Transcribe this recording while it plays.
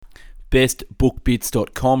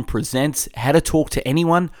bestbookbits.com presents How to Talk to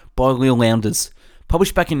Anyone by Leil Lowndes,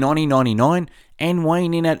 published back in 1999 and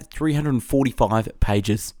weighing in at 345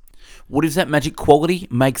 pages. What is that magic quality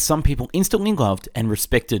makes some people instantly loved and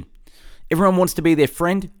respected? Everyone wants to be their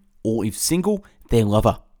friend, or if single, their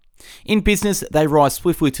lover. In business, they rise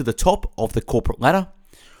swiftly to the top of the corporate ladder.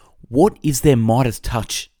 What is their Midas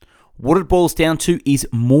touch? What it boils down to is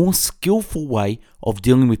more skillful way of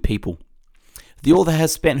dealing with people. The author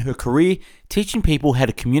has spent her career teaching people how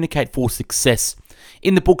to communicate for success.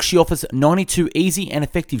 In the book, she offers 92 easy and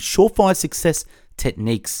effective surefire success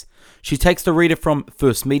techniques. She takes the reader from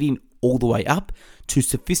first meeting all the way up to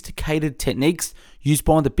sophisticated techniques used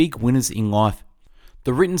by the big winners in life.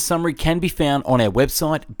 The written summary can be found on our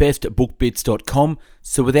website, bestbookbits.com.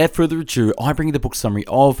 So without further ado, I bring you the book summary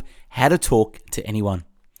of How to Talk to Anyone.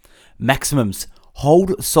 Maximums.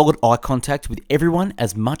 Hold solid eye contact with everyone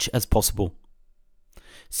as much as possible.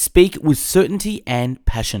 Speak with certainty and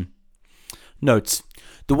passion. Notes.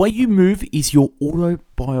 The way you move is your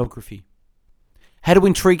autobiography. How to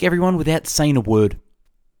intrigue everyone without saying a word.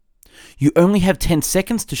 You only have 10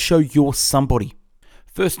 seconds to show you're somebody.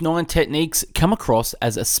 First 9 techniques come across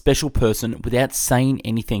as a special person without saying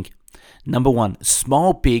anything. Number 1.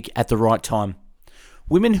 Smile big at the right time.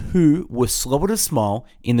 Women who were slower to smile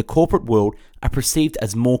in the corporate world are perceived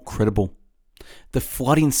as more credible. The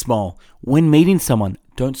flooding smile. When meeting someone,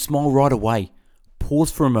 don't smile right away.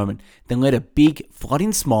 Pause for a moment, then let a big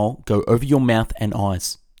flooding smile go over your mouth and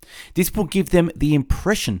eyes. This will give them the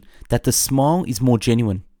impression that the smile is more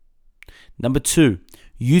genuine. Number 2,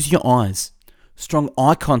 use your eyes. Strong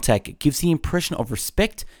eye contact gives the impression of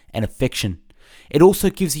respect and affection. It also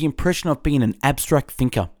gives the impression of being an abstract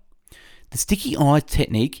thinker. The sticky eye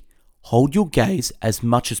technique, hold your gaze as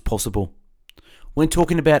much as possible. When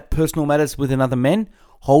talking about personal matters with another man,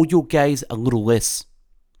 hold your gaze a little less.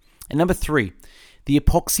 And number 3, the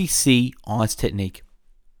epoxy C eyes technique.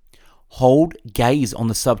 Hold gaze on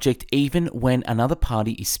the subject even when another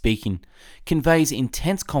party is speaking. Conveys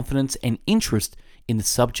intense confidence and interest in the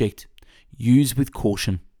subject. Use with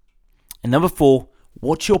caution. And number 4,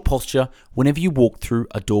 watch your posture whenever you walk through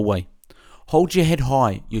a doorway. Hold your head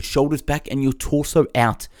high, your shoulders back and your torso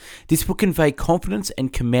out. This will convey confidence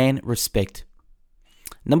and command respect.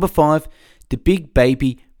 Number 5, the big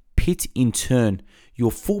baby pit in turn.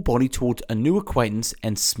 Your full body towards a new acquaintance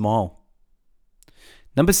and smile.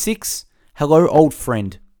 Number 6, hello old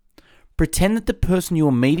friend. Pretend that the person you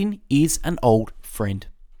are meeting is an old friend.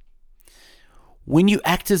 When you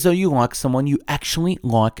act as though you like someone, you actually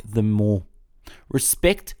like them more.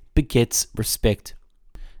 Respect begets respect.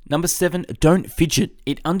 Number 7, don't fidget.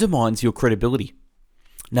 It undermines your credibility.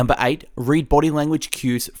 Number 8, read body language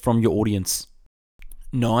cues from your audience.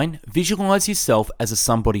 9, visualize yourself as a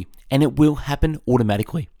somebody, and it will happen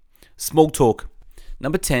automatically. Small talk.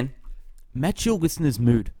 Number 10, match your listener's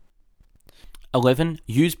mood. 11,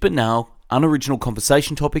 use banal, unoriginal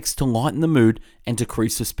conversation topics to lighten the mood and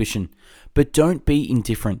decrease suspicion. But don't be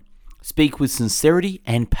indifferent. Speak with sincerity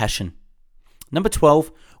and passion. Number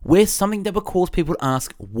 12, wear something that will cause people to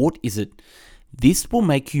ask, what is it? This will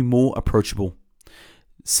make you more approachable.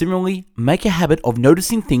 Similarly, make a habit of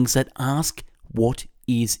noticing things that ask, what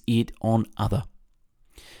is it on other?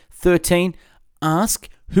 13, ask,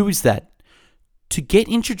 who is that? To get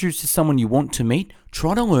introduced to someone you want to meet,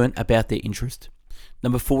 try to learn about their interest.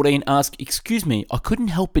 Number 14, ask, excuse me, I couldn't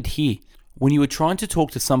help but hear, when you are trying to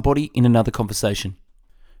talk to somebody in another conversation.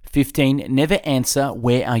 15, never answer,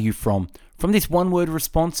 where are you from? From this one-word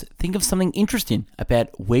response, think of something interesting about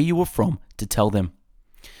where you are from to tell them.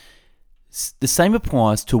 The same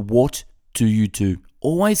applies to what do you do.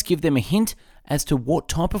 Always give them a hint as to what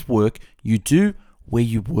type of work you do, where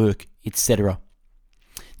you work, etc.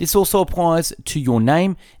 This also applies to your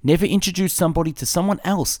name. Never introduce somebody to someone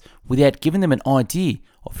else without giving them an idea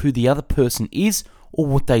of who the other person is or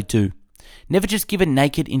what they do. Never just give a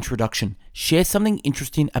naked introduction. Share something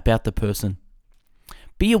interesting about the person.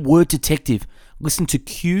 Be a word detective. Listen to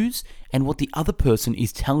cues and what the other person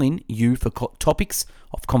is telling you for topics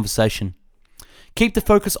of conversation. Keep the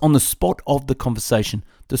focus on the spot of the conversation,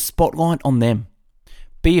 the spotlight on them.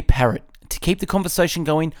 Be a parrot. To keep the conversation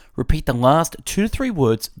going, repeat the last 2 to 3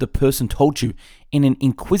 words the person told you in an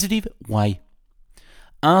inquisitive way.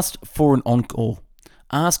 Ask for an encore.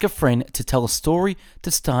 Ask a friend to tell a story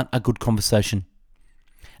to start a good conversation.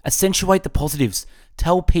 Accentuate the positives.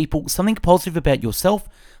 Tell people something positive about yourself.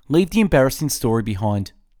 Leave the embarrassing story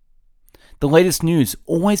behind. The latest news.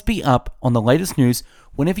 Always be up on the latest news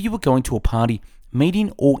whenever you are going to a party,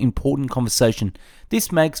 meeting, or important conversation.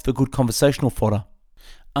 This makes for good conversational fodder.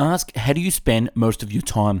 Ask, how do you spend most of your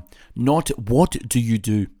time? Not what do you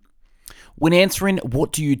do? When answering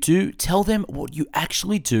what do you do, tell them what you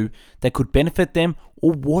actually do that could benefit them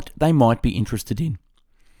or what they might be interested in.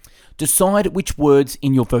 Decide which words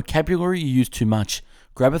in your vocabulary you use too much.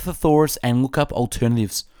 Grab a thesaurus and look up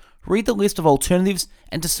alternatives. Read the list of alternatives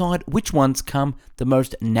and decide which ones come the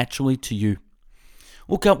most naturally to you.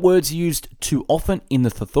 Look up words used too often in the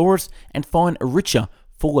thesaurus and find richer,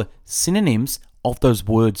 fuller synonyms of those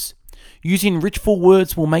words. Using rich, full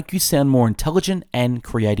words will make you sound more intelligent and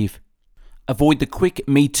creative. Avoid the quick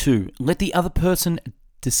me too. Let the other person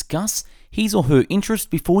discuss his or her interest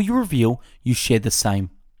before you reveal you share the same.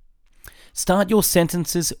 Start your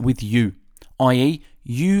sentences with you, i.e.,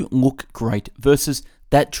 you look great versus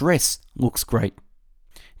that dress looks great.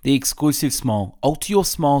 The exclusive smile. Alter your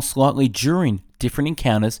smile slightly during different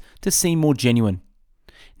encounters to seem more genuine.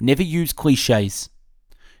 Never use cliches.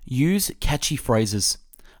 Use catchy phrases.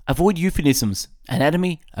 Avoid euphemisms,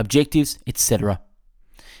 anatomy, objectives, etc.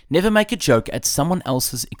 Never make a joke at someone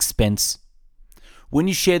else's expense. When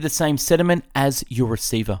you share the same sentiment as your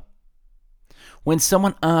receiver. When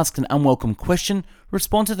someone asks an unwelcome question,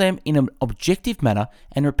 respond to them in an objective manner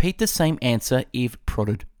and repeat the same answer if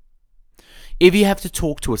prodded. If you have to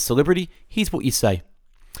talk to a celebrity, here's what you say.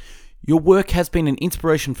 Your work has been an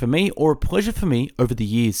inspiration for me or a pleasure for me over the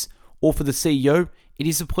years. Or for the CEO, it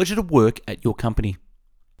is a pleasure to work at your company.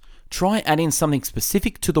 Try adding something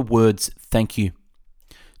specific to the words thank you.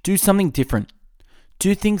 Do something different.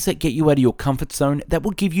 Do things that get you out of your comfort zone that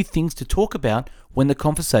will give you things to talk about when the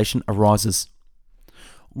conversation arises.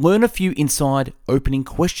 Learn a few inside opening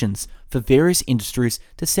questions for various industries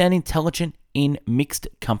to sound intelligent in mixed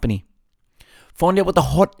company. Find out what the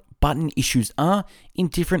hot button issues are in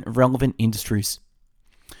different relevant industries.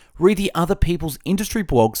 Read the other people's industry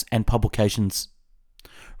blogs and publications.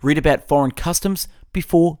 Read about foreign customs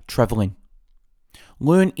before traveling.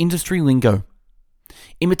 Learn industry lingo.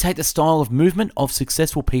 Imitate the style of movement of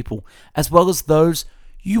successful people as well as those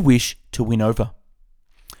you wish to win over.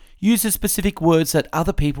 Use the specific words that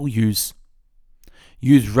other people use.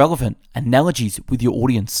 Use relevant analogies with your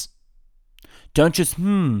audience. Don't just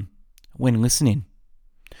when listening.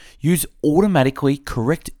 Use automatically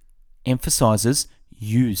correct emphasizes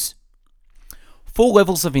use. 4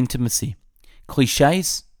 levels of intimacy.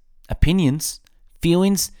 Cliches, opinions,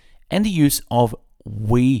 feelings, and the use of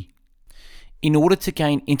we. In order to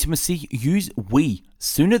gain intimacy, use we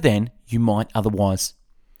sooner than you might otherwise.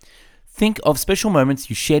 Think of special moments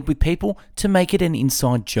you shared with people to make it an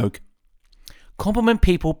inside joke. Compliment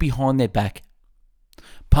people behind their back.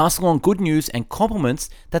 Pass along good news and compliments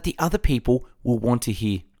that the other people will want to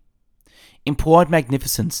hear. Implied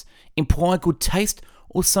magnificence. Imply good taste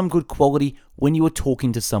or some good quality when you are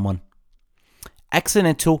talking to someone.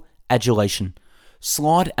 Accidental adulation.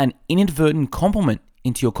 Slide an inadvertent compliment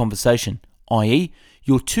into your conversation, i.e.,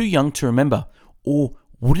 you're too young to remember, or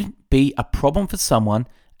wouldn't be a problem for someone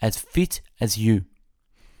as fit as you.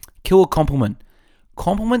 Kill a compliment.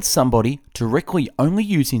 Compliment somebody directly only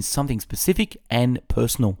using something specific and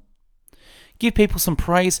personal. Give people some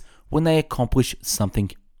praise when they accomplish something.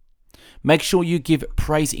 Make sure you give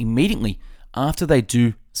praise immediately after they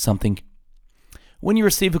do something. When you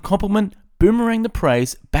receive a compliment, boomerang the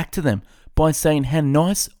praise back to them by saying how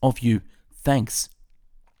nice of you, thanks.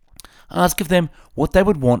 Ask of them what they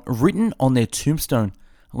would want written on their tombstone.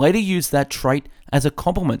 Later use that trait as a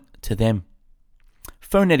compliment to them.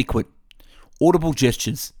 Phone etiquette. Audible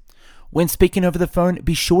gestures. When speaking over the phone,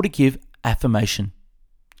 be sure to give affirmation.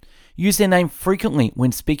 Use their name frequently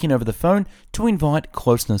when speaking over the phone to invite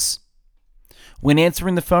closeness. When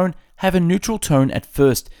answering the phone, have a neutral tone at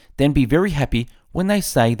first, then be very happy when they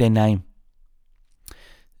say their name.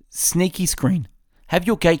 Sneaky screen. Have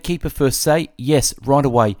your gatekeeper first say yes right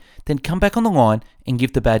away, then come back on the line and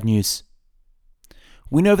give the bad news.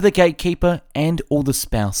 Win over the gatekeeper and or the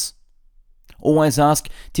spouse. Always ask,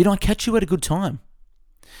 did I catch you at a good time?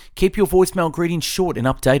 Keep your voicemail greetings short and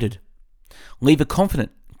updated. Leave a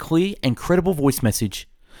confident, clear and credible voice message.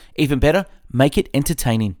 Even better, make it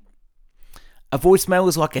entertaining. A voicemail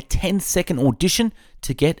is like a 10-second audition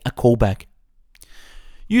to get a callback.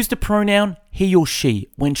 Use the pronoun he or she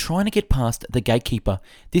when trying to get past the gatekeeper.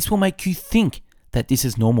 This will make you think that this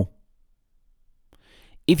is normal.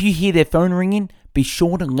 If you hear their phone ringing, be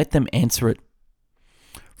sure to let them answer it.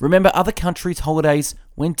 Remember other countries' holidays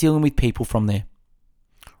when dealing with people from there.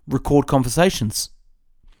 Record conversations.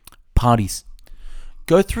 Parties.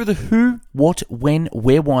 Go through the who, what, when,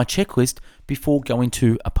 where, why checklist before going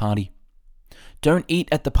to a party. Don't eat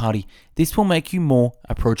at the party. This will make you more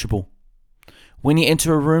approachable. When you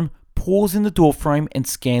enter a room, pause in the doorframe and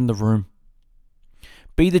scan the room.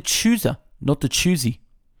 Be the chooser, not the choosy.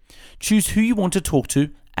 Choose who you want to talk to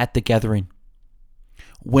at the gathering.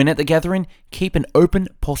 When at the gathering, keep an open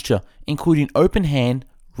posture, including open hand,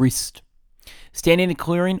 wrist. Stand in a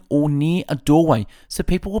clearing or near a doorway so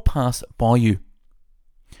people will pass by you.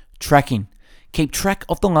 Tracking. Keep track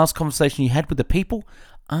of the last conversation you had with the people.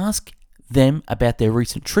 Ask them about their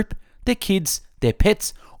recent trip, their kids, their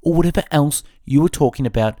pets, or whatever else you were talking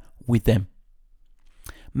about with them.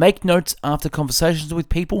 Make notes after conversations with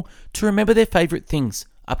people to remember their favourite things,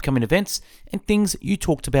 upcoming events, and things you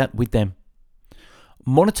talked about with them.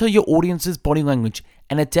 Monitor your audience's body language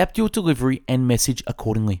and adapt your delivery and message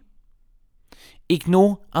accordingly.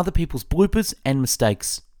 Ignore other people's bloopers and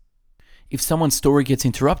mistakes. If someone's story gets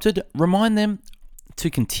interrupted, remind them to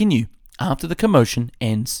continue after the commotion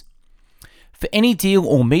ends. For any deal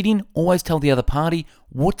or meeting, always tell the other party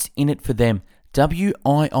what's in it for them,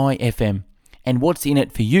 WIIFM, and what's in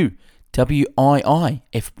it for you,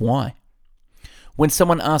 WIIFY. When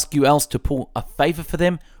someone asks you else to pull a favour for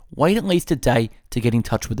them, wait at least a day to get in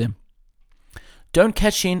touch with them. Don't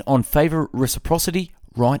cash in on favour reciprocity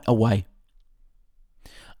right away.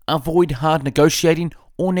 Avoid hard negotiating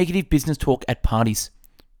or negative business talk at parties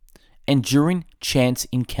and during chance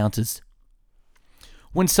encounters.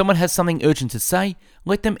 When someone has something urgent to say,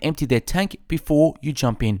 let them empty their tank before you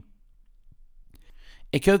jump in.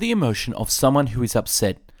 Echo the emotion of someone who is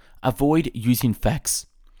upset. Avoid using facts.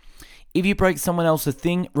 If you break someone else's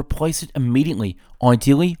thing, replace it immediately,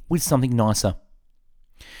 ideally with something nicer.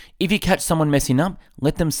 If you catch someone messing up,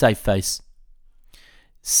 let them save face.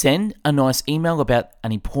 Send a nice email about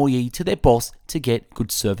an employee to their boss to get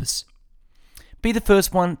good service. Be the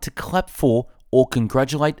first one to clap for or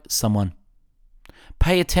congratulate someone.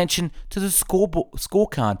 Pay attention to the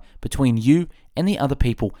scorecard between you and the other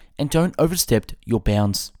people and don't overstep your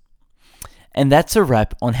bounds. And that's a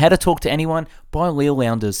wrap on How to Talk to Anyone by Leil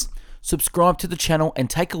Lowndes. Subscribe to the channel and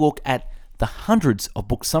take a look at the hundreds of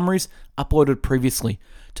book summaries uploaded previously.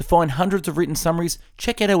 To find hundreds of written summaries,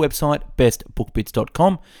 check out our website,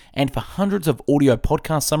 bestbookbits.com, and for hundreds of audio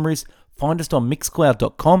podcast summaries, find us on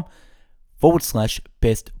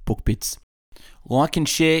mixcloud.com/bestbookbits. Like and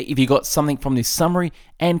share if you got something from this summary,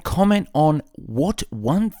 and comment on what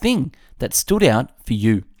one thing that stood out for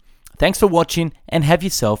you. Thanks for watching and have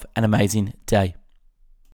yourself an amazing day.